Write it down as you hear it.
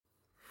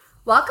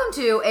Welcome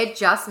to It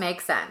Just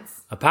Makes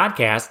Sense, a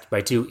podcast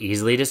by two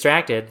easily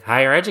distracted,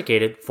 higher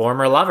educated,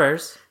 former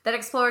lovers that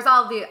explores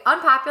all of the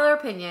unpopular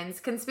opinions,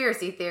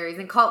 conspiracy theories,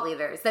 and cult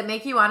leaders that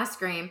make you want to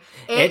scream,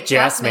 It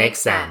just makes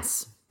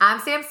sense.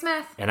 I'm Sam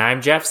Smith. And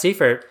I'm Jeff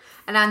Seifert.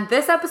 And on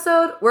this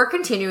episode, we're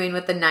continuing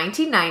with the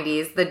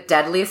 1990s, the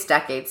Deadliest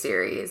Decade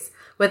series,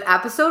 with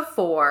episode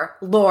 4,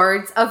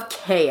 Lords of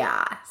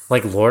Chaos.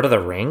 Like Lord of the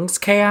Rings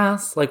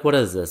chaos? Like, what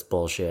is this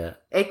bullshit?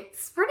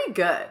 It's pretty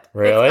good.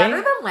 Really? It's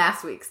better than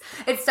last week's.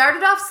 It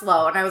started off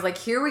slow, and I was like,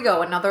 here we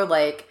go, another,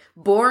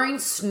 boring,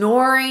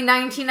 snoring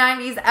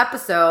 1990s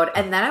episode.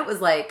 And then it was,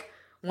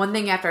 one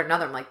thing after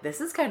another. I'm like, this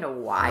is kind of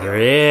wild.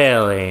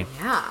 Really?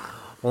 Yeah.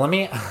 Well,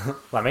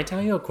 let me tell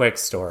you a quick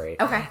story.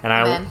 Okay.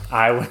 And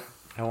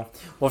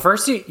well,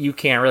 first, you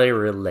can't really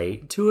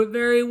relate to it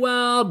very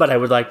well, but I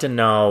would like to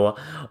know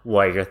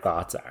what your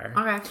thoughts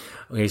are.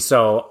 Okay,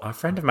 so a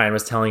friend of mine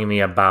was telling me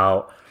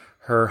about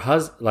her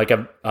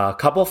husband, a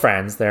couple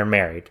friends, they're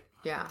married.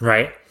 Yeah.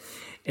 Right?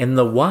 And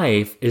the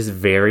wife is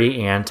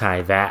very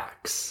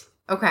anti-vax.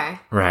 Okay.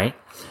 Right?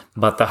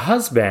 But the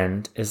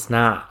husband is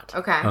not.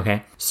 Okay.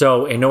 Okay.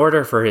 So in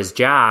order for his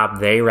job,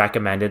 they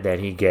recommended that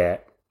he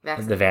get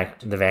the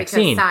vaccine. Because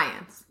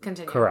science.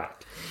 Continue.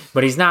 Correct.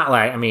 But he's not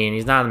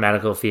he's not in the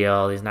medical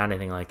field. He's not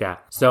anything like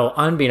that. So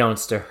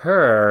unbeknownst to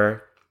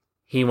her,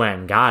 he went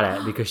and got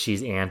it because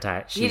she's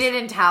anti. He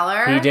didn't tell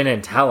her? He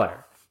didn't tell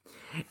her.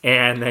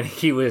 And then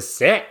he was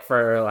sick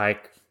for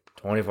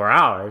 24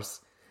 hours.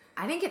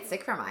 I didn't get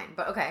sick from mine,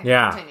 but okay.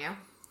 Yeah. Continue.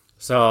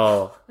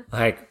 So,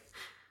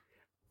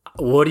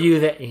 what do you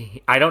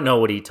think? I don't know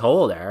what he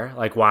told her,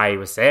 why he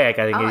was sick.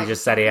 I think he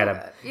just said he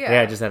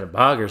had just had a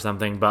bug or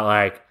something.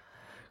 But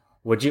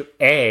would you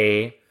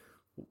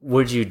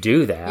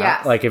do that?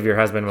 Yes. If your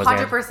husband was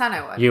 100%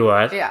 I would. You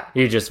would? Yeah.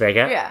 You just fake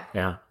it? Yeah.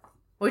 Yeah.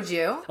 Would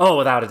you? Oh,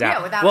 without a doubt.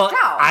 Yeah, without a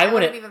doubt. I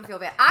wouldn't even feel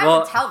bad. I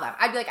would tell them.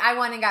 I'd be like, I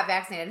went and got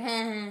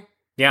vaccinated.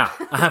 Yeah.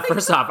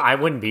 First off, I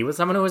wouldn't be with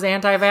someone who was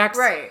anti-vax.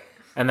 Right.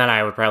 And then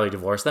I would probably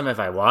divorce them if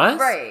I was.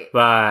 Right.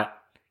 But,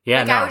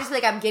 yeah, no. I would just be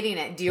like, I'm getting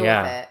it. Deal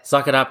with it.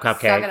 Suck it up,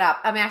 cupcake. Suck it up.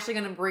 I'm actually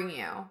going to bring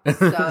you.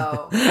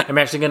 So. I'm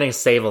actually going to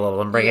save a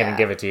little and bring it and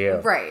give it to you.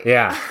 Right.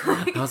 Yeah.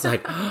 I was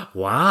like,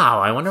 wow,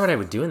 I wonder what I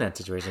would do in that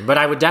situation. But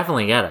I would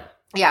definitely get it.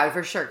 Yeah, I would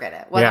for sure get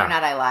it. Whether or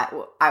not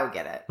I would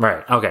get it.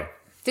 Right. Okay.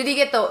 Did he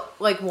get the,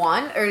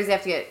 one? Or does he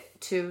have to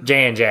get 2?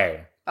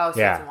 J&J. Oh,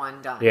 so it's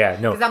 1 done. Yeah,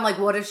 no. Because I'm like,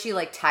 what if she,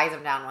 ties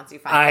him down once you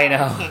find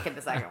out? You can't get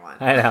the second one.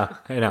 I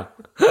know.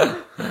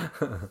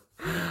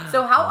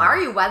 So how are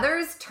you?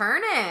 Weather's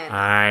turning.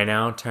 I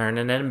know,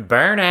 turning and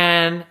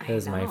burning,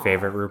 as my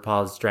favorite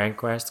RuPaul's Drag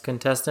Quest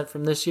contestant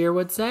from this year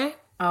would say.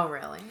 Oh,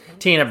 really?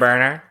 Tina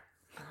Burner.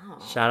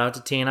 Oh. Shout out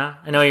to Tina.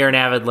 I know you're an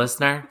avid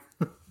listener.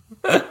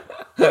 I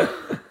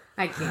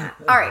can't.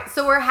 All right,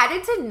 so we're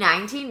headed to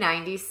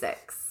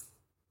 1996.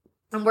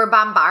 And we're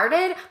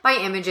bombarded by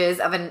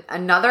images of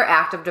another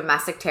act of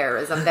domestic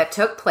terrorism that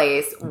took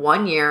place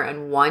 1 year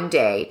and 1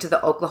 day to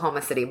the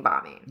Oklahoma City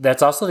bombing.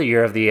 That's also the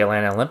year of the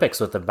Atlanta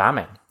Olympics with the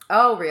bombing.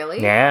 Oh, really?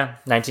 Yeah,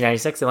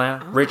 1996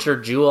 Atlanta. Oh.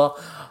 Richard Jewell.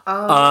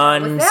 Oh,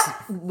 was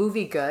that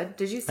movie good?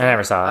 Did you see it? I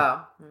never saw it.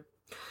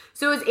 Oh.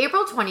 So it was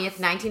April 20th,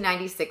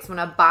 1996, when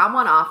a bomb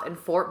went off in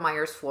Fort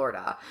Meyers,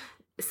 Florida.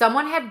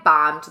 Someone had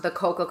bombed the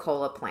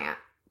Coca-Cola plant.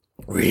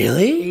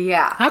 Really?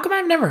 Yeah. How come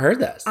I've never heard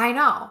this? I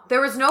know. There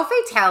was no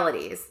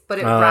fatalities, but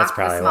it rocked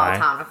the small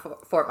town of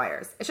Fort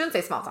Myers. I shouldn't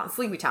say small town,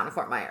 sleepy town of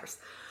Fort Myers.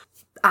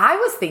 I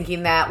was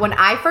thinking that when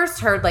I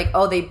first heard,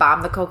 they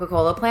bombed the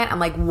Coca-Cola plant, I'm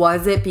like,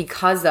 was it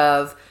because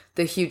of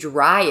the huge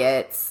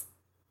riots?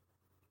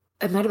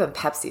 It might have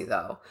been Pepsi,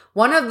 though.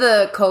 One of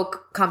the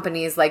Coke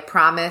companies,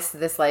 promised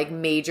this,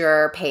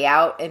 major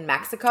payout in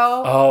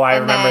Mexico. Oh, I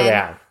remember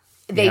that.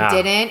 They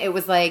didn't. It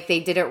was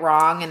they did it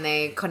wrong and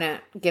they couldn't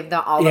give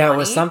them all the money. Yeah, it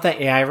was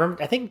something. Yeah, I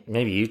remember. I think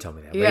maybe you told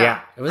me that.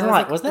 But it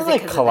was wasn't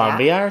it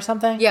Colombia or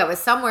something? Yeah, it was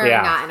somewhere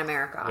not in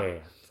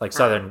America.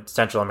 Yeah.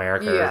 Central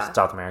America or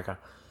South America.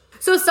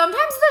 So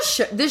sometimes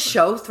this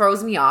show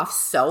throws me off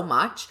so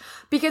much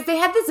because they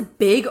had this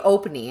big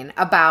opening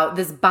about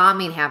this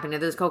bombing happening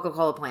at this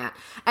Coca-Cola plant.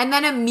 And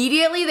then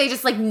immediately they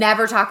just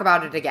never talk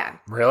about it again.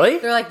 Really?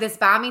 They're like, this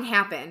bombing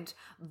happened.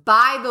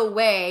 By the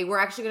way, we're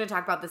actually going to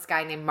talk about this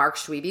guy named Mark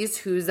Schwiebes,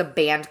 who's a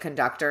band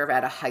conductor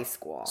at a high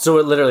school. So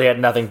it literally had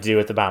nothing to do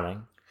with the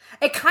bombing.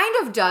 It kind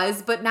of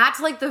does, but not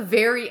to the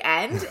very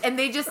end. And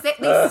they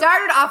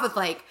started off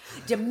with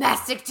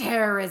domestic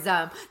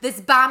terrorism.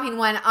 This bombing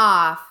went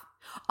off.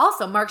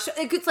 Also, it's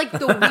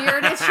the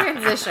weirdest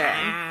transition.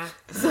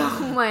 So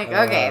I'm like,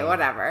 okay,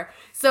 whatever.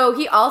 So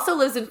he also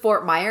lives in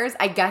Fort Myers.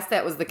 I guess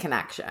that was the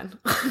connection.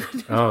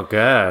 Oh,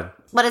 good.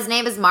 But his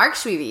name is Mark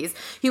Schwiebes.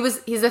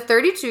 He's a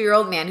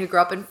 32-year-old man who grew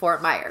up in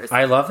Fort Myers.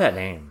 I love that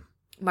name.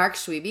 Mark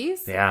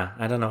Schwiebes? Yeah,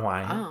 I don't know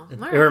why. Oh,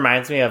 it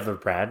reminds me of the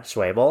bread,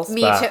 Schwebels.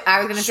 Me too. I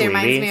was going to say it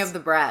reminds me of the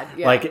bread.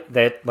 Yeah.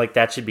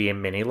 That should be a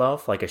mini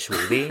loaf, like a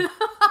Schwiebie.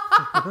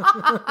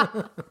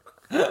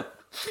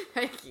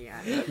 I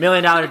can't. $1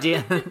 million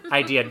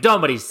idea.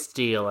 Nobody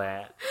steal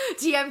it.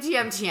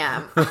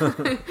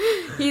 TM.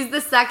 He's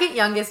the second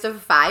youngest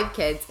of 5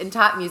 kids and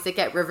taught music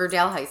at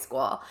Riverdale High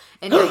School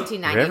in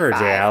 1995.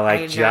 Riverdale,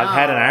 like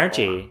Jughead and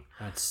Archie.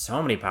 That's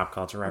so many pop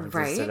culture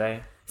references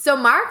today. So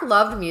Mark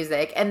loved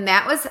music, and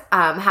that was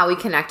how he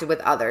connected with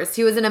others.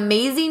 He was an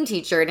amazing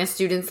teacher, and his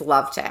students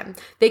loved him.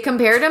 They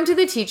compared him to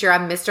the teacher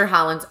on Mr.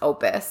 Holland's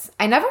Opus.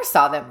 I never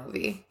saw that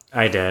movie.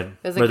 I did.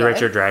 Was it with good?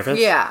 Richard Dreyfuss?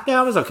 Yeah.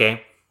 Yeah, it was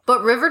okay.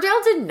 But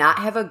Riverdale did not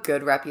have a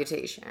good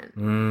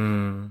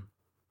reputation.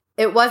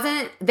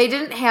 They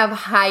didn't have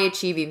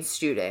high-achieving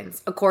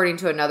students, according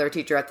to another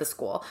teacher at the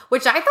school,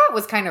 which I thought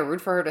was kind of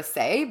rude for her to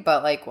say,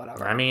 but, like,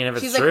 whatever. I mean, if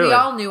it's She's true. like, we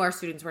all knew our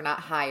students were not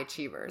high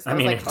achievers. I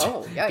was like,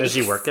 oh, yikes. Does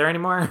she work there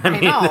anymore? I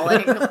know.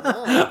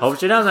 Like, hope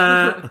she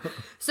doesn't.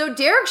 So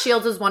Derek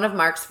Shields is one of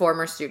Mark's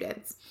former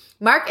students.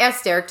 Mark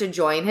asked Derek to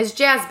join his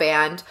jazz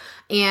band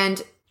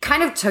and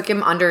kind of took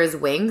him under his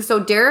wing. So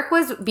Derek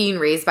was being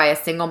raised by a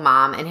single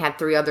mom and had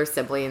 3 other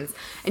siblings,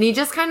 and he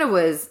just kind of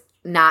was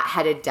not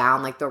headed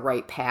down like the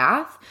right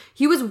path.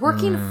 He was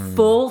working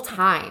full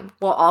time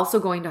while also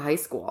going to high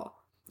school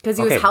because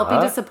he was helping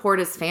to support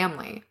his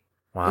family.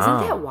 Wow.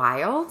 Isn't that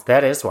wild?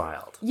 That is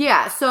wild.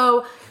 Yeah.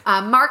 So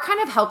Mark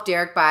kind of helped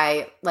Derek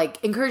by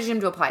like encouraging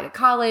him to apply to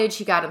college.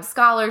 He got him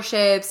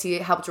scholarships. He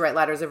helped write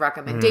letters of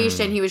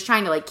recommendation. He was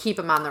trying to like keep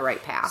him on the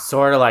right path.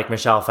 Sort of like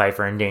Michelle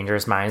Pfeiffer in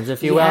Dangerous Minds,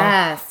 if you will.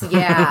 Yes.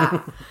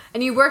 Yeah.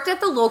 And he worked at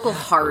the local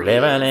Hardee's.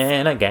 Living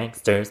in a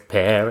gangster's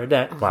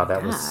paradise. Wow,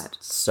 that was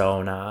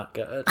so not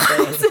good.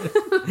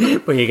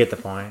 But you get the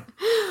point.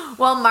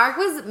 Well, Mark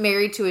was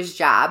married to his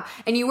job,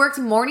 and he worked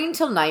morning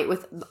till night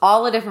with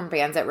all the different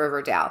bands at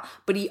Riverdale.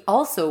 But he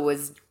also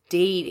was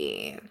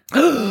dating.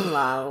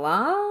 La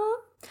la.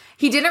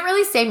 He didn't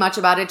really say much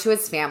about it to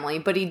his family,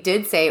 but he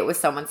did say it was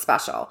someone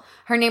special.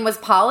 Her name was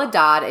Paula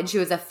Dodd, and she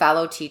was a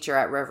fellow teacher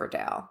at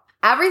Riverdale.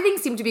 Everything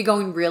seemed to be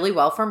going really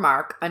well for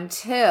Mark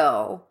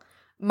until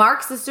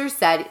Mark's sister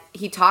said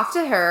he talked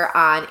to her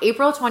on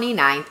April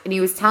 29th, and he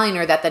was telling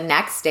her that the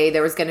next day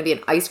there was going to be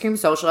an ice cream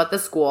social at the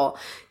school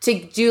to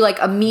do like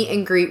a meet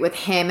and greet with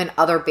him and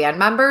other band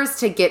members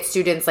to get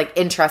students like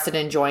interested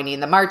in joining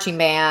the marching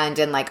band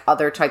and like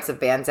other types of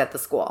bands at the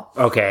school.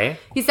 Okay.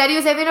 He said he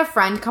was having a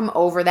friend come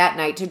over that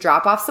night to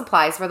drop off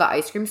supplies for the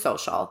ice cream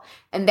social,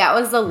 and that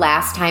was the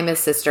last time his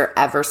sister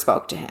ever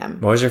spoke to him.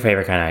 What was your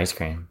favorite kind of ice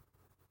cream?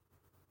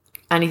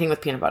 Anything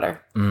with peanut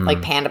butter.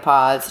 Like Panda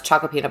Pods,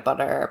 chocolate peanut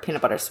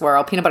butter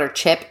swirl, peanut butter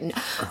chip.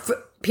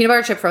 Peanut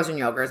butter chip frozen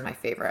yogurt is my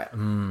favorite.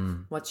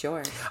 What's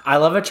yours? I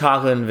love a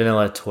chocolate and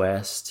vanilla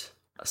twist.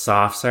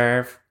 Soft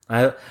serve.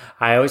 I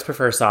always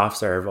prefer soft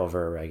serve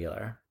over a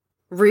regular.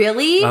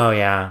 Really? Oh,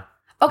 yeah.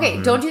 Okay,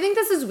 don't you think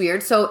this is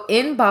weird? So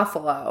in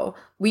Buffalo,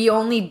 we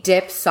only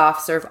dip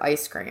soft serve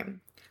ice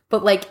cream.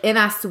 But like in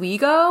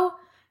Oswego,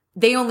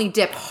 they only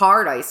dip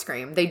hard ice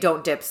cream. They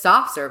don't dip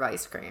soft serve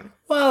ice cream.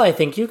 Well, I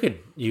think you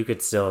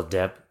could still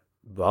dip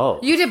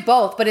both. You dip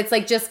both, but it's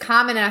like just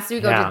common in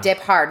Oswego to dip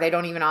hard. They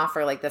don't even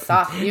offer like the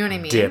soft. You know what I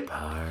mean? Dip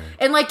hard.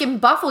 And like in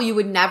Buffalo, you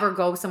would never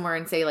go somewhere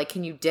and say like,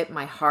 "Can you dip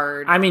my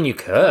hard?" I mean, you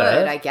could,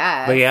 I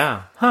guess. But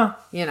yeah, huh?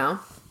 You know,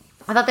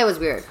 I thought that was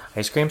weird.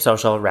 Ice cream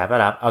social. Wrap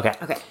it up. Okay.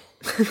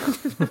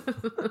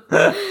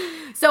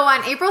 So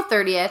on April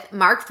 30th,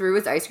 Mark threw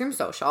his ice cream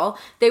social.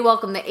 They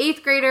welcomed the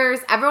 8th graders.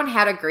 Everyone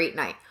had a great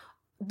night.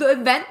 The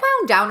event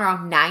wound down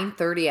around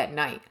 9:30 at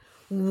night.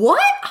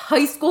 What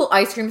high school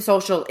ice cream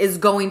social is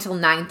going till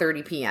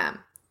 9:30 p.m.?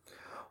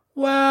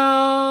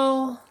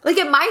 Well, like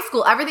at my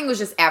school, everything was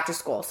just after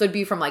school. So it'd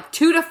be from like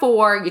 2 to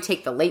 4. You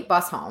take the late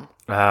bus home.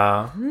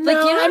 No, like,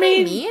 you know what I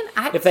mean?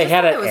 If they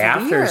had it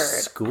after weird.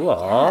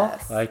 school,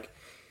 like,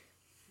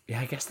 yeah,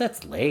 I guess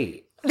that's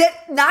late.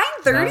 That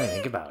 9:30?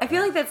 Think about it. I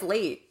feel like that's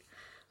late.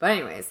 But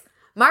anyways,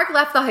 Mark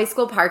left the high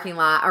school parking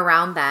lot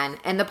around then,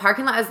 and the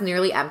parking lot was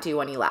nearly empty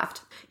when he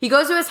left. He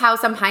goes to his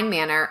house on Pine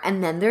Manor,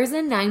 and then there's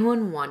a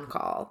 911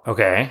 call.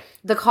 Okay.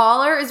 The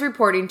caller is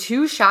reporting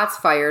 2 shots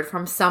fired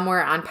from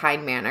somewhere on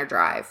Pine Manor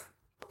Drive.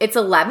 It's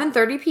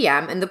 11:30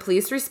 p.m., and the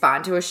police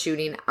respond to a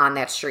shooting on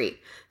that street.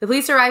 The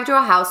police arrived to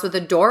a house with a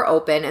door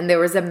open, and there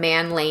was a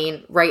man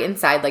laying right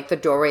inside, like the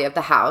doorway of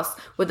the house,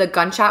 with a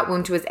gunshot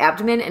wound to his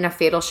abdomen and a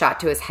fatal shot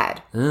to his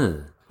head.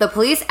 The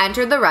police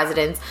entered the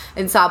residence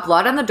and saw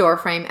blood on the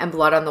doorframe and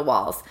blood on the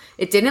walls.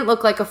 It didn't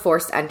look like a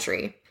forced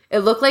entry. It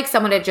looked like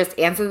someone had just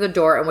answered the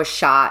door and was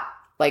shot,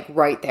 like,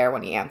 right there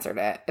when he answered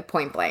it, at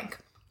point blank.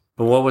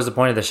 But what was the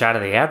point of the shot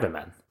of the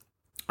abdomen?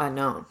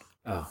 Unknown.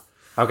 Oh,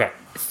 okay.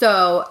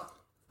 So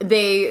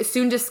they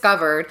soon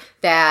discovered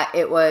that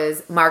it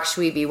was Mark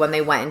Schwebe when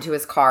they went into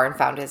his car and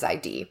found his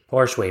ID.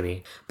 Poor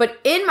Schwebe. But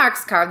in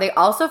Mark's car, they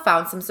also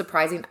found some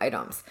surprising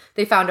items.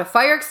 They found a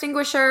fire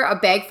extinguisher, a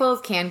bag full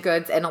of canned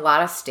goods, and a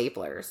lot of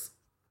staplers.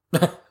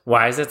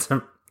 Why is it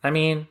some... I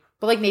mean...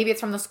 But, like, maybe it's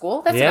from the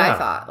school? That's what I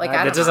thought. Like,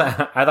 I don't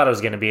know. I thought it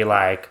was going to be,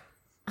 like,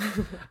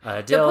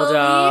 a dildo. The police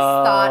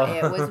thought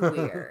it was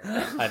weird.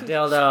 A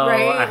dildo,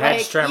 right? a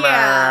hedge trimmer.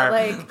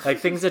 Yeah, like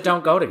things that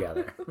don't go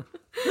together.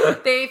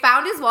 They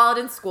found his wallet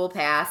and school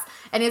pass,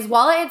 and his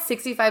wallet had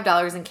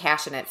 $65 in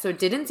cash in it, so it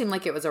didn't seem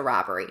like it was a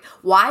robbery.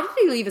 Why did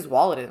he leave his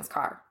wallet in his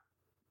car?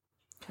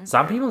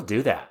 Some people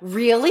do that.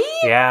 Really?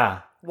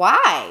 Yeah.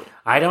 Why?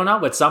 I don't know,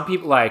 but some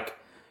people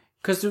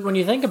because when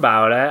you think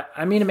about it,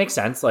 I mean, it makes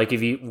sense. Like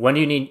you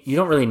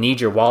don't really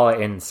need your wallet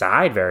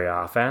inside very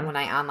often. When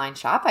I online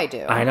shop, I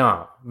do. I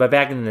know, but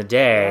back in the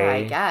day, yeah,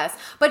 I guess.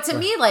 But to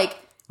me, like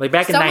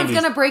back in someone's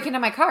gonna break into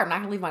my car. I'm not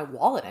gonna leave my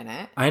wallet in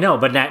it. I know,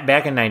 but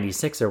back in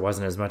 '96, there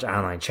wasn't as much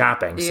online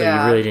shopping, so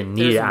you really didn't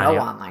need it. There's no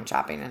online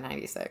shopping in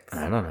 '96.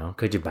 I don't know.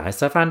 Could you buy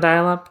stuff on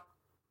dial-up?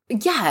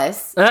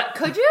 Yes.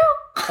 Could you?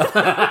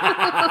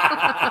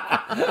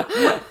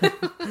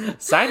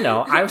 Side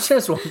note, I was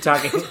just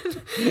talking.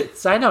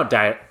 Side note,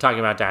 talking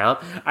about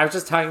dial-up. I was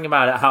just talking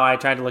about how I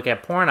tried to look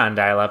at porn on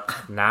dial-up.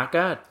 Not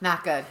good.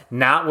 Not good.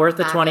 Not worth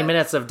the 20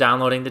 minutes of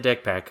downloading the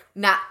dick pic.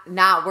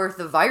 Not worth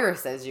the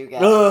viruses you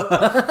get.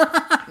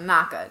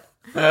 Not good.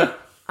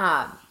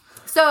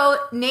 So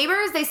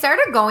neighbors, they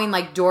started going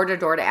like door to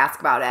door to ask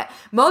about it.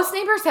 Most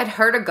neighbors had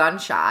heard a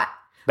gunshot.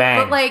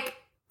 Bang. But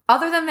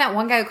other than that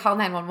one guy who called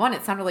 911,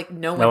 it sounded like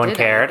no one did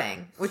cared.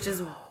 anything, which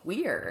is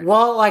weird.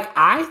 Well,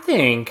 I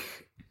think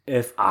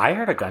if I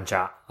heard a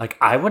gunshot,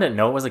 I wouldn't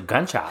know it was a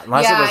gunshot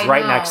unless it was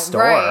right next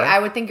door. Right. I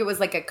would think it was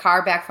like a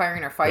car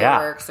backfiring or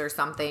fireworks or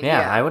something.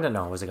 Yeah, I wouldn't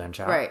know it was a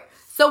gunshot. Right.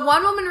 So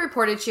one woman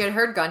reported she had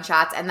heard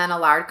gunshots and then a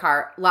loud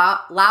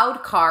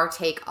car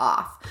take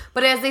off.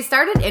 But as they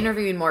started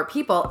interviewing more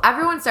people,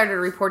 everyone started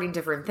reporting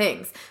different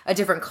things. A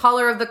different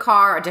color of the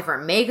car, a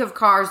different make of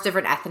cars,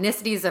 different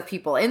ethnicities of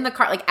people in the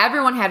car.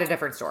 Everyone had a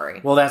different story.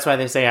 Well, that's why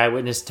they say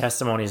eyewitness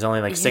testimony is only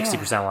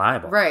 60%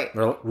 reliable. Right.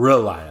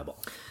 Reliable.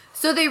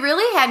 So they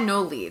really had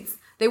no leads.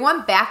 They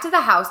went back to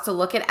the house to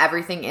look at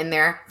everything in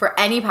there for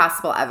any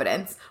possible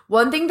evidence.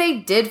 One thing they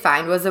did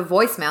find was a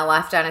voicemail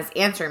left on his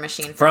answering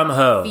machine from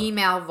who? A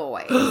female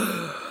voice.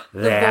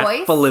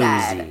 The voice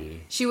said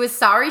she was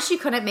sorry she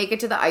couldn't make it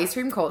to the ice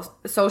cream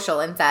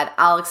social and said,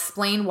 "I'll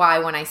explain why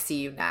when I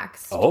see you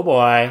next." Oh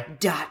boy. ...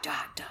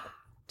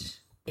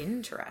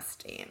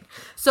 Interesting.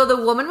 So the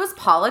woman was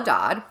Paula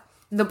Dodd.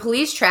 The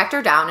police tracked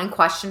her down and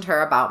questioned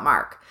her about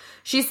Mark.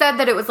 She said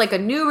that it was like a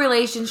new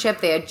relationship.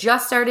 They had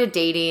just started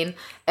dating.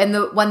 And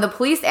when the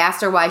police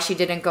asked her why she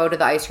didn't go to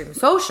the ice cream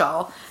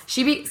social,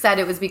 she said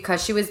it was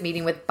because she was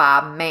meeting with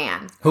Bob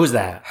Mann. Who's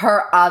that?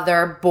 Her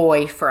other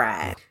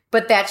boyfriend.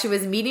 But that she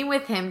was meeting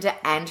with him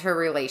to end her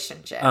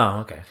relationship. Oh,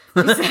 okay.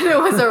 She said it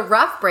was a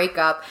rough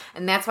breakup,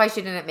 and that's why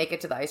she didn't make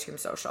it to the ice cream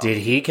social. Did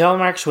he kill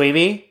Mark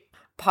Schwebe?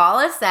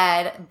 Paula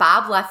said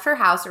Bob left her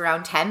house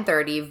around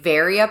 10:30,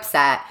 very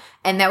upset,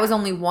 and that was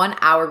only 1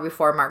 hour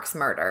before Mark's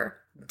murder.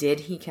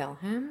 Did he kill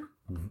him?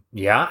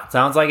 Yeah,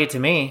 sounds like it to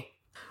me.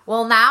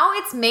 Well, now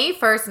it's May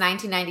 1st,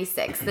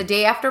 1996, the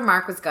day after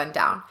Mark was gunned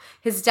down.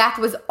 His death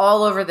was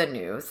all over the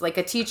news, like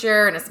a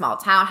teacher in a small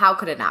town. How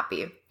could it not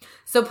be?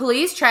 So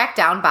police tracked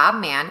down Bob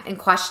Mann and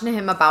questioned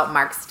him about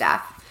Mark's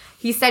death.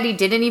 He said he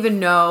didn't even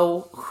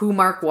know who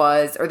Mark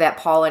was or that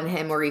Paul and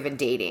him were even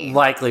dating.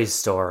 Likely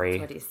story.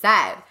 That's what he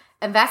said.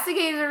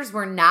 Investigators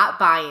were not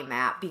buying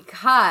that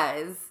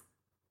because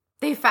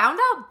they found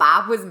out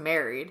Bob was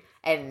married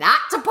and not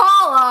to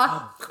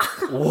Paula.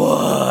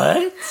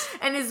 What?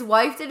 And his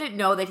wife didn't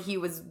know that he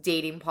was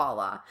dating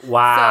Paula.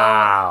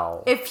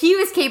 Wow. So if he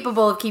was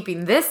capable of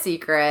keeping this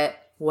secret,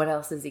 what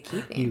else is he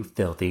keeping? You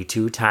filthy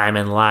two-time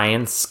and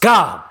lying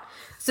scum.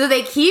 So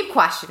they keep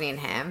questioning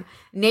him.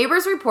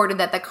 Neighbors reported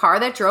that the car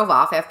that drove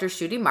off after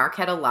shooting Mark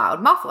had a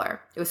loud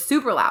muffler. It was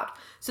super loud.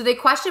 So they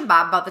questioned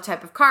Bob about the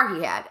type of car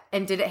he had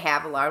and did it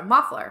have a loud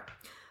muffler.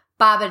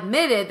 Bob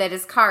admitted that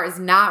his car is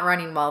not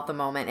running well at the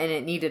moment and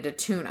it needed a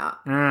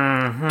tune-up.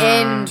 Mm-hmm.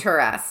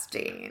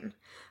 Interesting.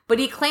 But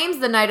he claims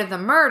the night of the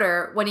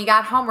murder, when he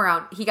got home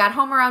around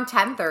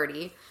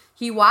 10:30,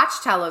 he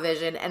watched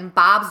television and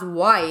Bob's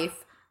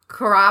wife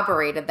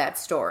corroborated that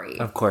story.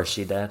 Of course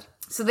she did.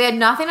 So they had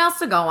nothing else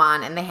to go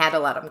on and they had to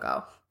let him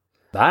go.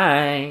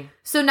 Bye.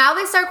 So now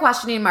they start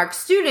questioning Mark's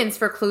students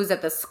for clues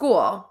at the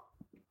school.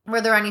 Were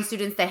there any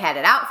students that had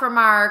it out for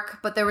Mark?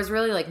 But there was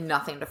really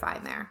nothing to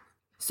find there.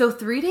 So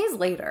 3 days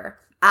later,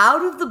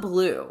 out of the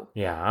blue,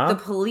 the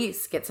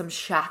police get some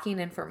shocking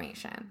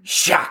information.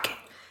 Shocking.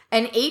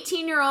 An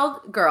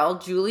 18-year-old girl,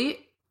 Julie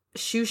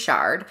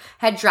Shuchard,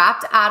 had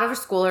dropped out of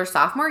school her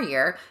sophomore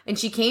year, and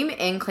she came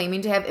in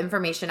claiming to have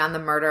information on the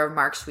murder of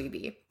Mark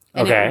Schwebe.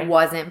 And it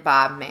wasn't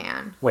Bob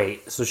Mann.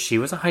 Wait, so she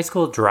was a high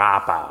school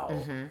dropout.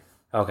 Mm-hmm.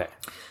 Okay.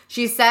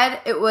 She said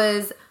it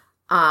was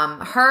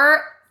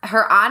her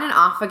on and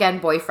off again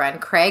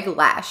boyfriend, Craig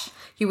Lesh.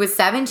 He was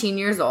 17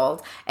 years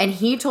old, and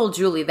he told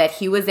Julie that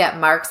he was at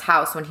Mark's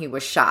house when he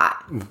was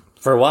shot.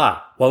 For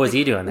what? What was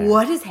he doing there?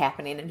 What is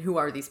happening, and who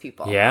are these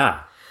people?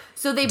 Yeah.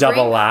 So they bring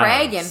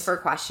Craig in for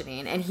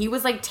questioning, and he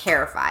was, like,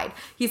 terrified.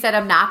 He said,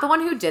 I'm not the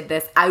one who did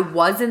this. I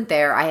wasn't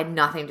there. I had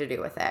nothing to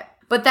do with it.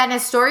 But then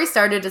his story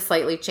started to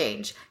slightly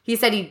change. He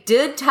said he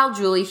did tell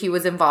Julie he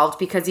was involved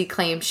because he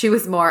claimed she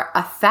was more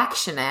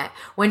affectionate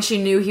when she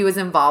knew he was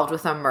involved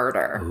with a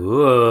murder.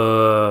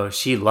 Ooh,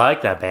 she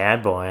liked that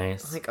bad boy.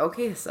 Like,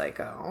 okay,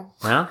 psycho.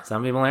 Well,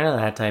 some people are into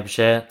that type of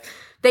shit.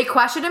 They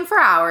questioned him for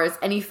hours,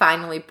 and he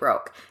finally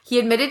broke. He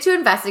admitted to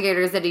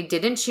investigators that he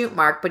didn't shoot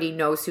Mark, but he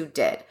knows who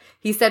did.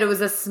 He said it was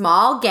a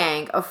small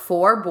gang of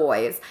 4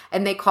 boys,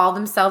 and they called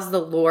themselves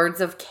the Lords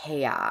of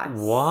Chaos.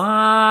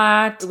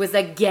 What? It was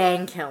a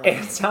gang killing.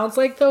 It sounds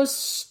like those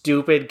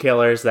stupid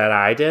killers that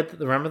I did.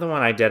 Remember the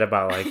one I did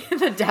about, like...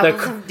 the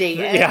Devils of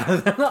Dayton?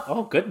 Yeah.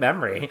 Oh, good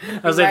memory.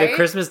 I was like, the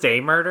Christmas Day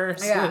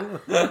murders? Yeah.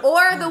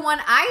 Or the one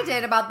I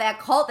did about that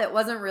cult that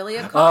wasn't really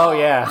a cult. Oh,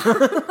 yeah.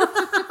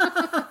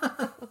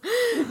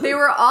 They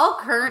were all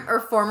current or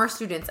former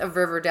students of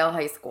Riverdale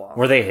High School.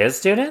 Were they his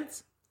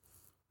students?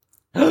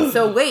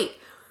 So wait,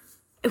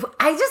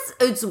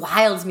 it's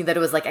wild to me that it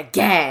was like a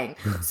gang.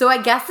 So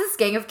I guess this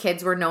gang of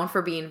kids were known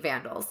for being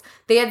vandals.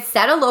 They had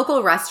set a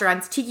local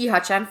restaurant's tiki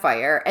hutch on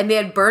fire, and they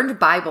had burned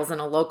Bibles in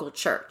a local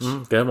church.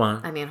 Good one.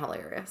 I mean,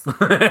 hilarious.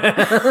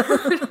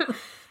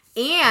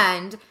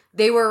 And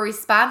they were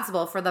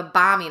responsible for the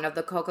bombing of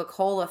the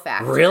Coca-Cola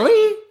factory.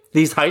 Really?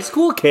 These high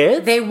school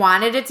kids? They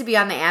wanted it to be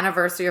on the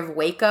anniversary of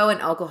Waco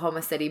and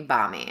Oklahoma City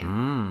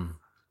bombing.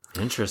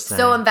 Interesting.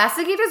 So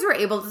investigators were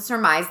able to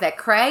surmise that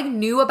Craig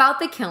knew about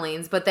the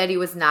killings, but that he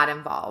was not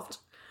involved.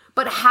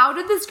 But how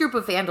did this group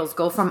of vandals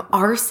go from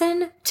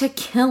arson to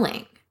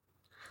killing?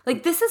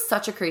 Like, this is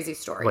such a crazy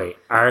story. Wait,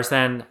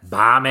 arson,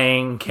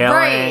 bombing, killing.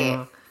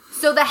 Right.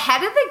 So the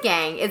head of the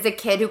gang is a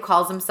kid who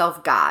calls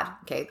himself God.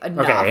 Okay,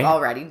 enough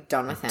already.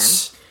 Done with him.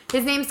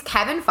 His name's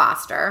Kevin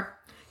Foster.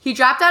 He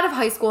dropped out of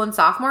high school in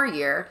sophomore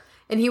year.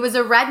 And he was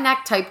a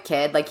redneck type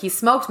kid. Like, he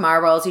smoked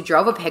marbles, he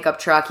drove a pickup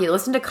truck, he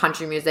listened to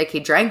country music, he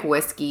drank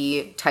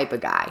whiskey type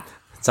of guy.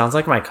 Sounds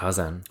like my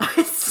cousin. Back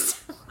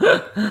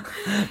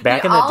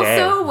in the day.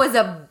 He also was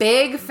a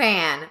big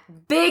fan of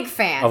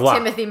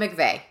Timothy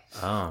McVeigh.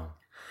 Oh.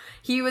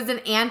 He was an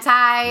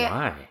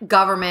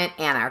anti-government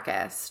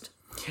anarchist.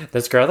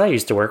 This girl that I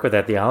used to work with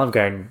at the Olive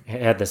Garden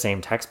had the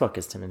same textbook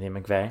as Timothy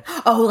McVeigh.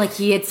 Oh, like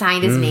he had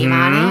signed his name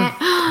on it?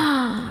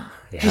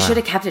 Yeah. He should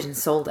have kept it and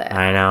sold it.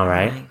 I know,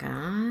 right? Oh, my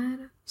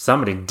God.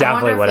 Somebody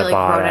definitely would have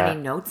bought it. Wrote any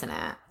notes in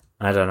it.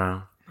 I don't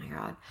know. Oh, my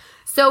God.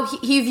 So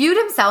he viewed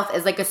himself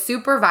as like a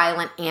super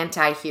violent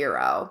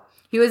anti-hero.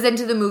 He was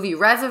into the movie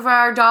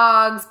Reservoir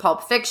Dogs,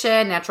 Pulp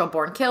Fiction, Natural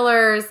Born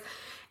Killers.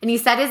 And he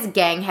said his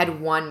gang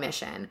had one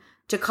mission: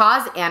 to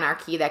cause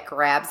anarchy that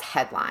grabs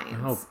headlines.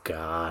 Oh,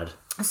 God.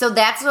 So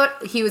that's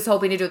what he was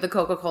hoping to do with the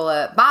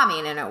Coca-Cola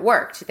bombing, and it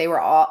worked. They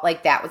were all,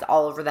 like, that was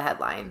all over the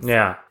headlines.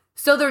 Yeah.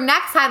 So the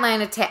next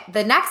headlining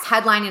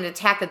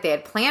attack that they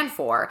had planned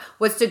for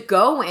was to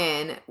go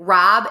in,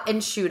 rob,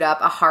 and shoot up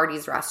a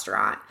Hardee's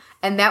restaurant.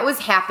 And that was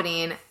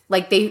happening,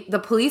 like,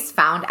 the police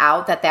found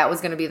out that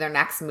was going to be their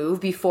next move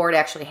before it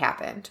actually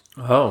happened.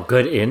 Oh,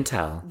 good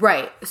intel.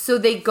 Right. So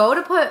they go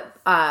to put,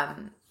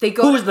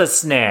 Who's the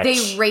snitch?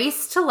 They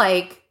race to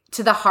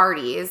the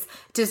Hardee's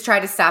to try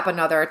to stop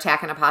another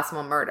attack and a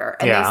possible murder.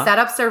 And they set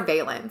up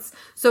surveillance.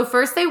 So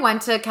first they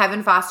went to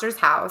Kevin Foster's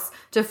house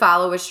to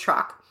follow his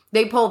truck.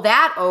 They pulled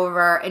that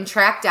over and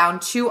tracked down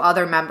 2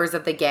 other members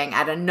of the gang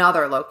at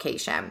another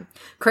location,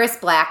 Chris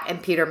Black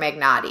and Peter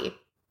Magnotti.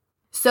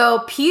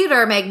 So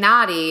Peter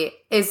Magnotti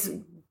is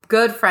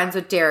good friends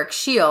with Derek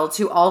Shields,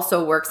 who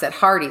also works at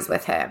Hardee's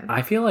with him.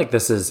 I feel like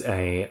this is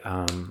a,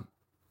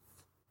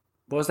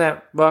 what was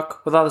that book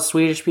with all the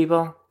Swedish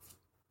people?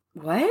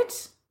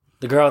 What?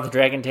 The girl with the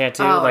dragon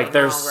tattoo?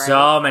 There's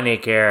so many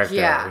characters.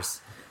 Yeah.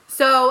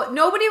 So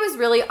nobody was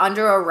really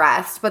under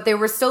arrest, but they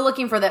were still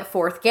looking for that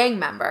 4th gang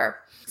member.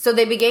 So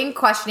they began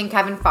questioning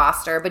Kevin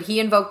Foster, but he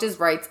invoked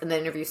his rights and the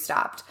interview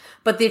stopped.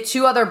 But the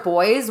 2 other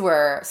boys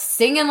were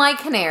singing like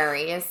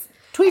canaries.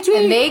 Tweet, tweet.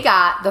 And they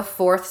got the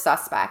 4th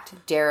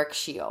suspect, Derek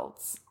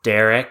Shields.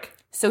 Derek?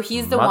 So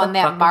he's the one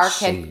that Mark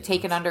had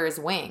taken under his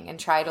wing and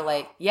tried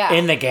to,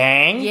 In the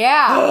gang?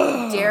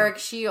 Yeah. Derek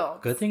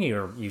Shields. Good thing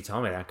you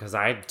told me that, because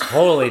I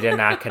totally did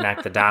not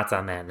connect the dots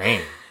on that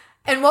name.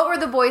 And what were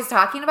the boys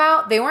talking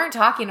about? They weren't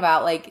talking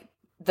about,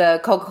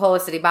 the Coca-Cola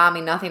City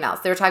bombing, nothing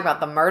else. They were talking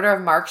about the murder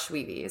of Mark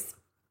Schweeves.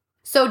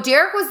 So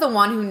Derek was the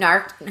one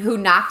who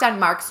knocked on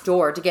Mark's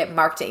door to get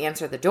Mark to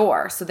answer the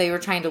door. So they were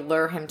trying to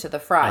lure him to the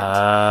front.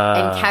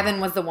 And Kevin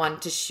was the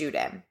one to shoot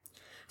him.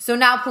 So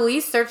now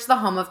police searched the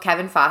home of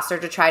Kevin Foster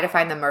to try to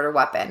find the murder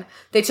weapon.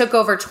 They took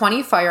over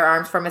 20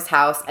 firearms from his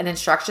house and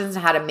instructions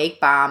on how to make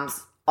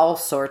bombs, all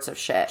sorts of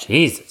shit.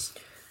 Jesus.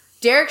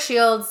 Derek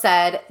Shields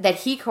said that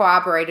he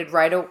cooperated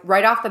right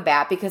off the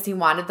bat because he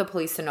wanted the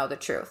police to know the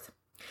truth.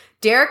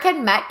 Derek had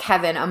met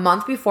Kevin a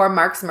month before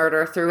Mark's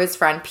murder through his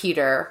friend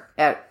Peter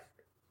at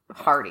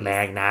Hardee's.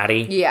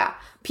 Magnotti? Yeah.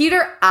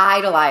 Peter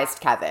idolized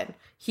Kevin.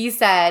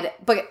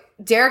 But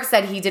Derek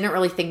said he didn't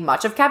really think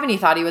much of Kevin. He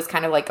thought he was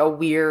kind of like a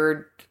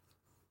weird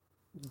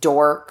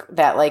dork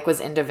that, like, was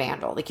into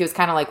vandal. Like, he was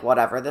kind of like,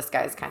 whatever, this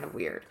guy's kind of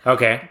weird.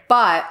 Okay.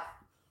 But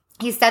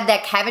he said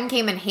that Kevin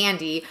came in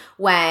handy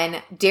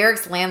when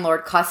Derek's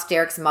landlord cussed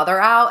Derek's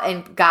mother out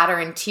and got her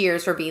in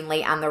tears for being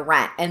late on the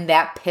rent. And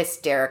that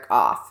pissed Derek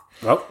off.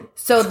 Oh.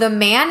 So the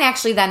man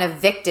actually then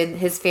evicted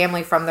his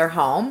family from their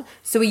home.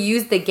 So he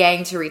used the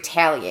gang to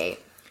retaliate.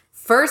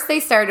 First, they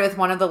started with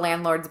one of the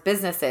landlord's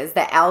businesses,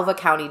 the Alva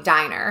County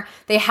Diner.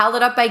 They held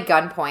it up by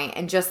gunpoint,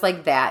 and just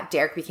like that,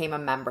 Derek became a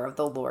member of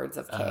the Lords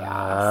of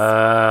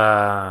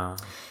Chaos.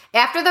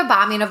 After the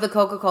bombing of the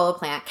Coca-Cola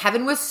plant,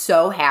 Kevin was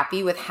so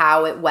happy with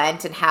how it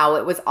went and how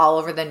it was all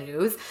over the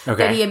news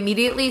that he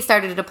immediately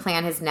started to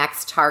plan his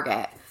next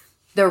target,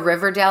 the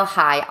Riverdale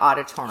High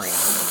Auditorium.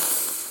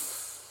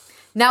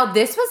 Now,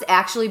 this was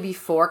actually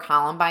before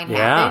Columbine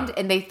happened,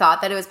 and they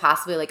thought that it was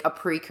possibly like a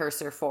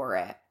precursor for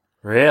it.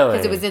 Really?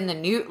 Because it was in the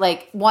news.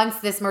 Like, once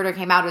this murder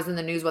came out, it was in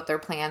the news what their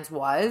plans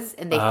was.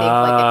 And they think,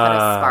 like, it could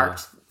have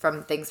sparked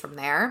from things from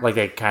there. Like,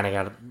 they kind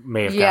of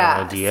may have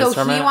gotten ideas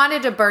from it? So he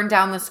wanted to burn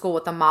down the school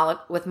with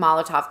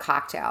Molotov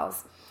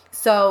cocktails.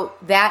 So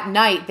that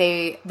night,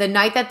 the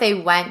night that they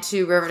went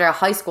to Riverdale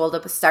High School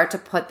to start to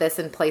put this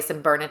in place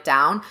and burn it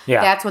down,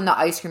 that's when the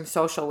ice cream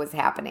social was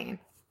happening.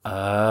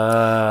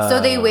 So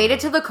they waited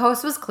till the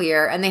coast was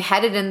clear, and they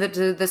headed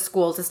into the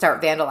school to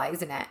start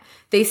vandalizing it.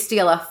 They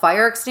steal a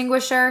fire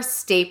extinguisher,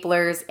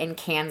 staplers, and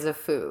cans of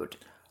food.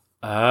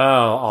 Oh,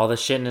 all the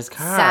shit in his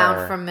car.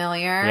 Sound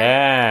familiar?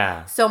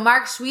 Yeah. So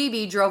Mark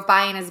Schwiebe drove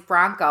by in his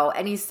Bronco,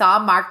 and he saw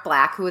Mark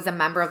Black, who was a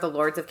member of the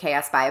Lords of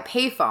Chaos, by a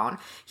payphone.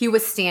 He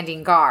was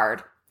standing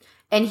guard.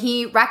 And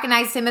he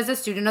recognized him as a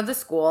student of the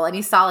school, and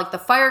he saw, like, the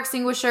fire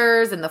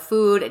extinguishers and the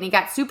food, and he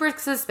got super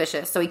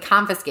suspicious, so he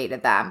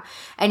confiscated them.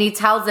 And he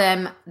tells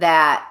him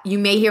that you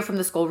may hear from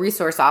the school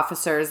resource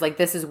officers, like,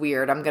 this is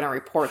weird, I'm going to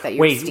report that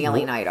you're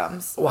stealing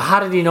items. Well, how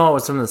did he know it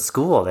was from the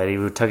school that he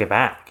took it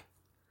back?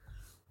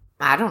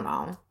 I don't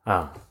know. Oh,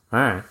 all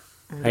right.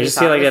 I just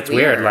feel like that's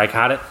weird. Like,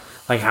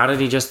 how did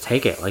he just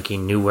take it? Like, he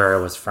knew where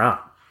it was from.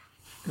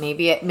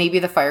 Maybe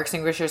the fire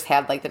extinguishers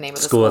had, like, the name of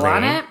the school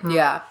on it.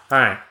 Yeah. All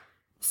right.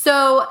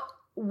 So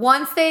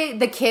once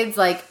the kids,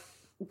 like,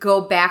 go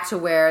back to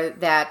where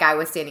that guy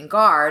was standing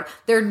guard,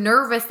 they're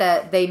nervous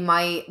that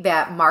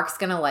Mark's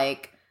gonna,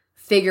 like,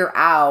 figure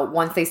out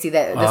once they see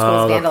that the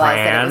school's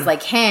vandalized that it was,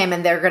 like, him,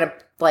 and they're gonna,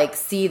 like,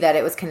 see that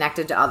it was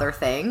connected to other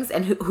things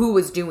and who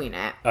was doing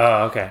it.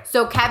 Oh, okay.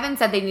 So Kevin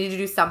said they needed to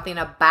do something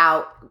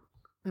about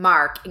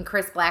Mark, and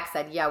Chris Black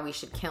said, yeah, we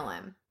should kill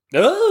him.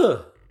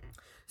 Ugh.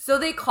 So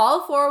they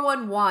called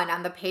 411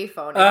 on the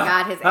payphone and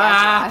got his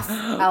address.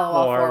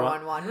 LOL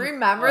 411.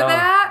 Remember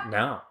that?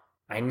 No.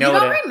 I know you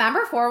don't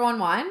remember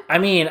 411? I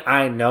mean,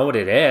 I know what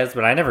it is,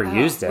 but I never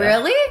used it.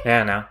 Really?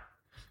 Yeah, no.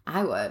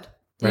 I would.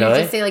 You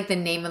just say, like, the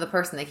name of the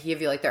person. They could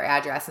give you, like, their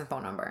address and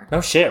phone number.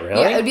 No shit,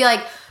 really? Yeah, it would be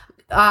like,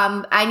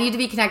 I need to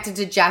be connected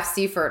to Jeff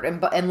Seifert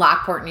in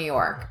Lockport, New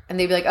York. And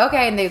they'd be like,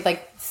 okay. And they'd,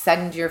 like,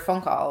 send your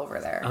phone call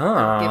over there.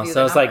 Oh,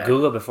 so it's like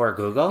Google before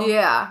Google?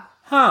 Yeah.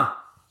 Huh.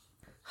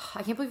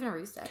 I can't believe I never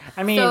used it.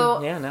 I mean,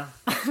 yeah, no.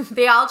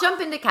 They all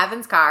jump into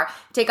Kevin's car,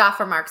 take off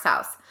from Mark's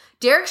house.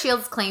 Derek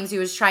Shields claims he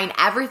was trying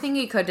everything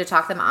he could to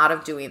talk them out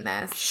of doing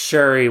this.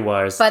 Sure he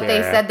was, but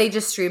Derek. They said they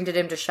just screamed at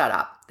him to shut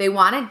up. They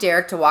wanted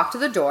Derek to walk to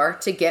the door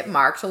to get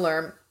Mark to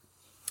lure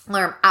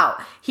him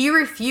out. He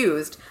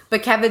refused,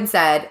 but Kevin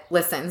said,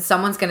 listen,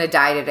 someone's going to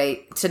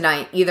die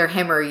tonight, either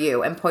him or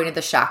you, and pointed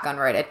the shotgun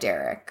right at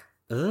Derek.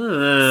 Ugh,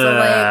 so,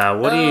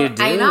 like, what do you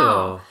do? I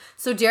know.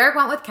 So Derek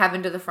went with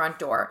Kevin to the front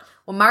door.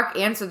 When Mark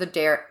answered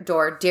the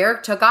door,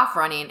 Derek took off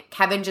running.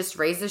 Kevin just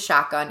raised his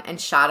shotgun and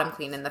shot him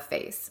clean in the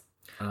face.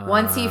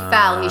 Once he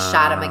fell, he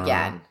shot him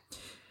again.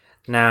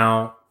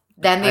 Now...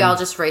 Then they all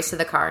just raced to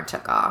the car and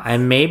took off. I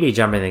may be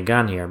jumping the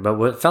gun here,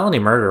 but felony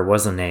murder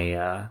wasn't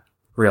a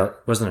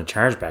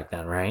charge back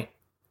then, right?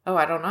 Oh,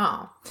 I don't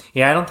know.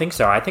 Yeah, I don't think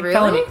so. I think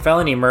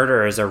felony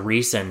murder is a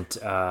recent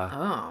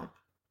law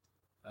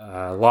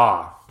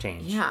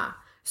change. Yeah.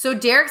 So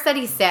Derek said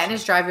he sat in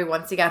his driveway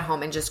once he got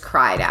home and just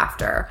cried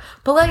after.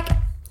 But, like,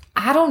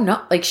 I don't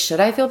know. Like, should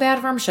I feel bad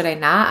for him? Should I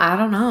not? I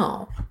don't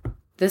know.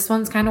 This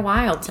one's kind of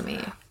wild to me.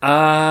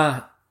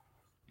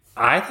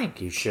 I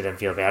think you shouldn't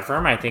feel bad for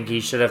him. I think he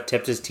should have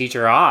tipped his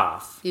teacher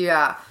off.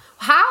 Yeah.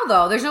 How,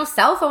 though? There's no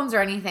cell phones or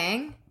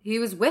anything. He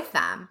was with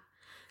them.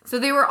 So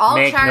they were all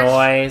charged. Make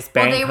noise,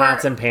 bang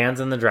pots and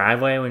pans in the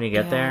driveway when you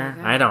get there.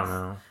 I don't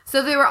know.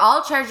 So they were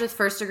all charged with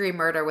first-degree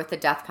murder with the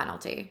death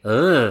penalty.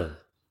 Ugh.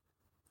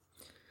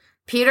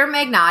 Peter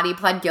Magnotti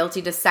pled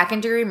guilty to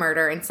second-degree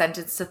murder and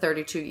sentenced to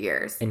 32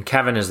 years. And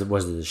Kevin was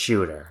the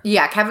shooter.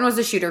 Yeah, Kevin was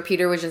the shooter.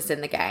 Peter was just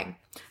in the gang.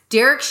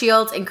 Derek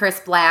Shields and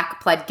Chris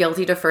Black pled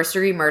guilty to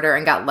first-degree murder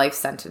and got life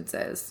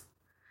sentences.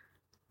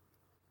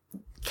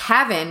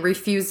 Kevin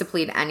refused to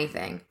plead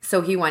anything,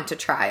 so he went to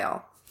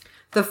trial.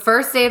 The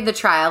first day of the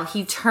trial,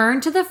 he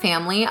turned to the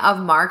family of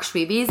Mark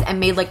Schwiebe's and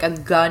made, like, a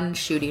gun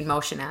shooting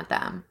motion at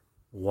them.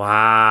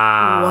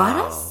 Wow.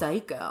 What a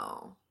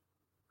psycho.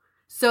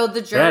 So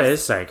the jurors... That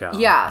is psycho.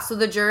 Yeah, so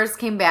the jurors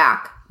came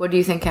back. What do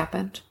you think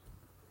happened?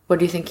 What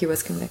do you think he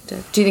was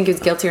convicted? Do you think he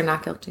was guilty or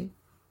not guilty?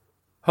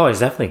 Oh, he's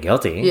definitely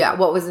guilty. Yeah.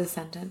 What was his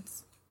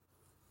sentence?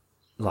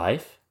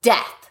 Life?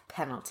 Death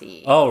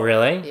penalty. Oh,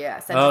 really?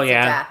 Yeah. Oh,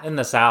 yeah. Death. In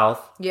the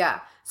South. Yeah.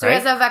 So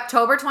as of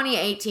October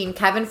 2018,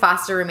 Kevin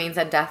Foster remains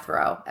on death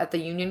row at the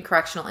Union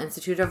Correctional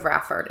Institute of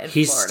Rafford in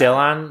He's Florida. Still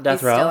on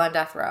death row? He's still on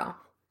death row.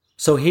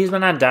 So he's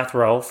been on death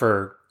row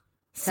for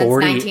since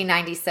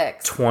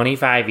 1996.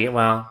 25 years.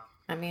 Well,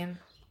 I mean,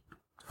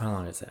 how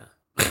long is that?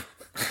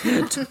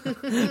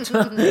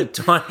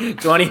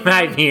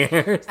 25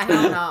 years. I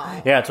don't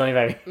know. Yeah,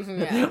 25 years.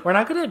 Yeah. We're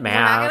not good at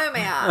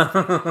math.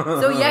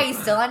 So yeah, he's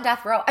still on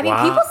death row. I mean,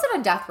 people sit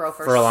on death row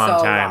for a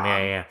long time.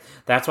 Yeah.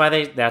 That's why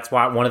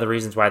one of the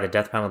reasons why the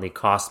death penalty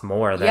costs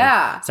more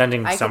than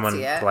sending someone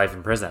to life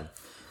in prison.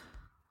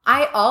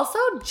 I also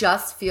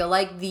just feel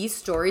like these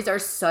stories are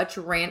such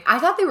I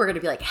thought they were going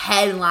to be like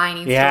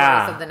headlining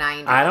stories of the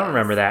 90s. I don't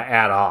remember that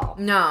at all.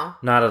 No.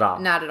 Not at all.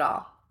 Not at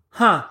all.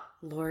 Huh.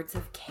 Lords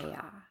of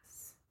Chaos.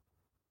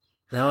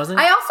 That wasn't.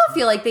 I also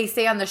feel like they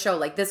say on the show,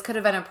 like, this could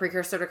have been a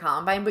precursor to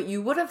Columbine, but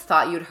you would have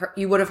thought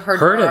you would have heard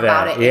more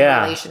about it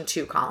in relation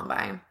to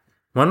Columbine.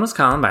 When was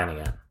Columbine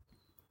again?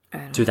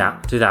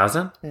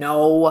 2000?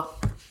 No.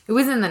 It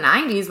was in the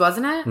 90s,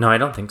 wasn't it? No, I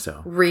don't think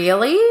so.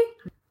 Really?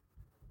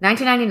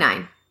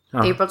 1999.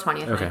 Oh, April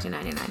 20th, okay.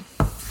 1999.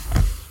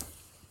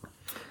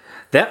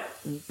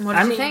 What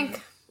did you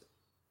think?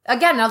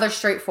 Again, another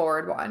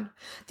straightforward one.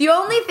 The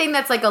only thing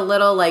that's like a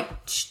little like,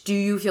 do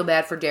you feel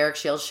bad for Derek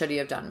Shields? Should he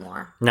have done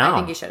more? No. I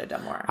think he should have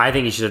done more. I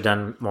think he should have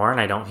done more, and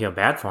I don't feel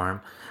bad for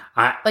him.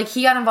 Like,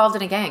 he got involved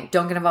in a gang.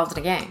 Don't get involved in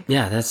a gang.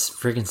 Yeah, that's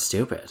freaking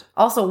stupid.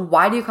 Also,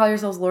 why do you call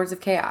yourselves Lords of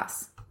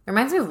Chaos? It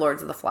reminds me of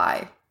Lords of the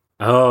Fly.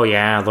 Oh,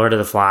 yeah, Lord of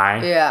the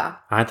Fly. Yeah.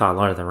 I thought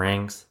Lord of the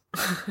Rings.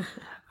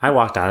 I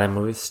walked out of that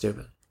movie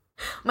stupid.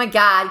 Oh my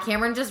God,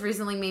 Cameron just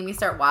recently made me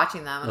start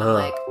watching them, and I'm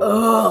like,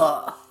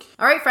 ugh.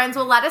 All right, friends,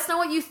 well, let us know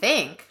what you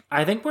think.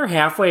 I think we're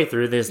halfway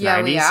through this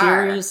 90s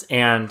series,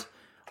 and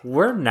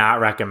we're not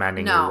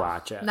recommending you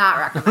watch it.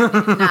 Not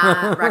recommending.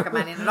 Not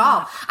recommending at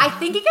all. I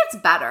think it gets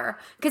better,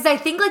 because I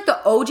think, like, the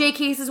OJ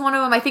case is one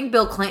of them. I think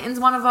Bill Clinton's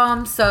one of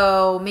them,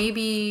 so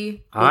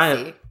maybe we'll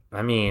see.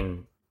 I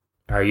mean,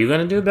 are you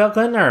going to do Bill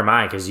Clinton, or am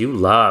I? Because you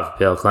love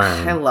Bill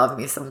Clinton. I love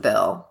me some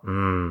Bill.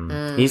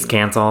 He's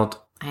canceled.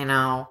 I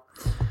know.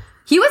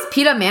 He was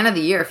PETA Man of the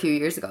Year a few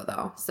years ago,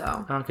 though. So.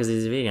 Oh, because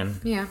he's a vegan.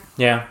 Yeah.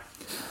 Yeah.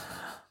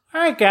 All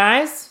right,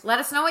 guys. Let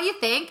us know what you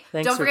think.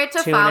 Thanks Don't forget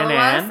to follow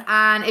us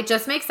on It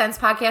Just Makes Sense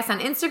podcast on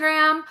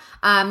Instagram.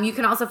 You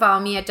can also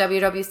follow me at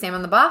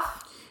WWSamOnTheBuff.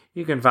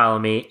 You can follow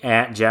me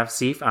at Jeff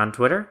Seif on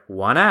Twitter,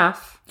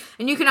 1F.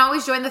 And you can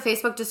always join the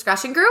Facebook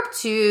discussion group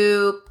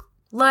to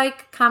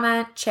like,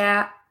 comment,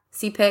 chat,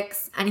 see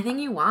pics, anything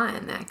you want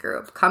in that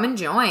group. Come and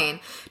join.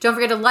 Don't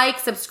forget to like,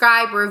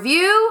 subscribe,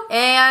 review,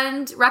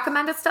 and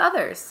recommend us to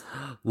others.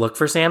 Look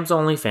for Sam's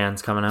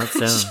OnlyFans coming out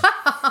soon.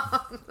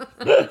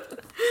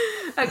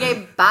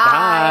 Okay,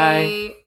 bye.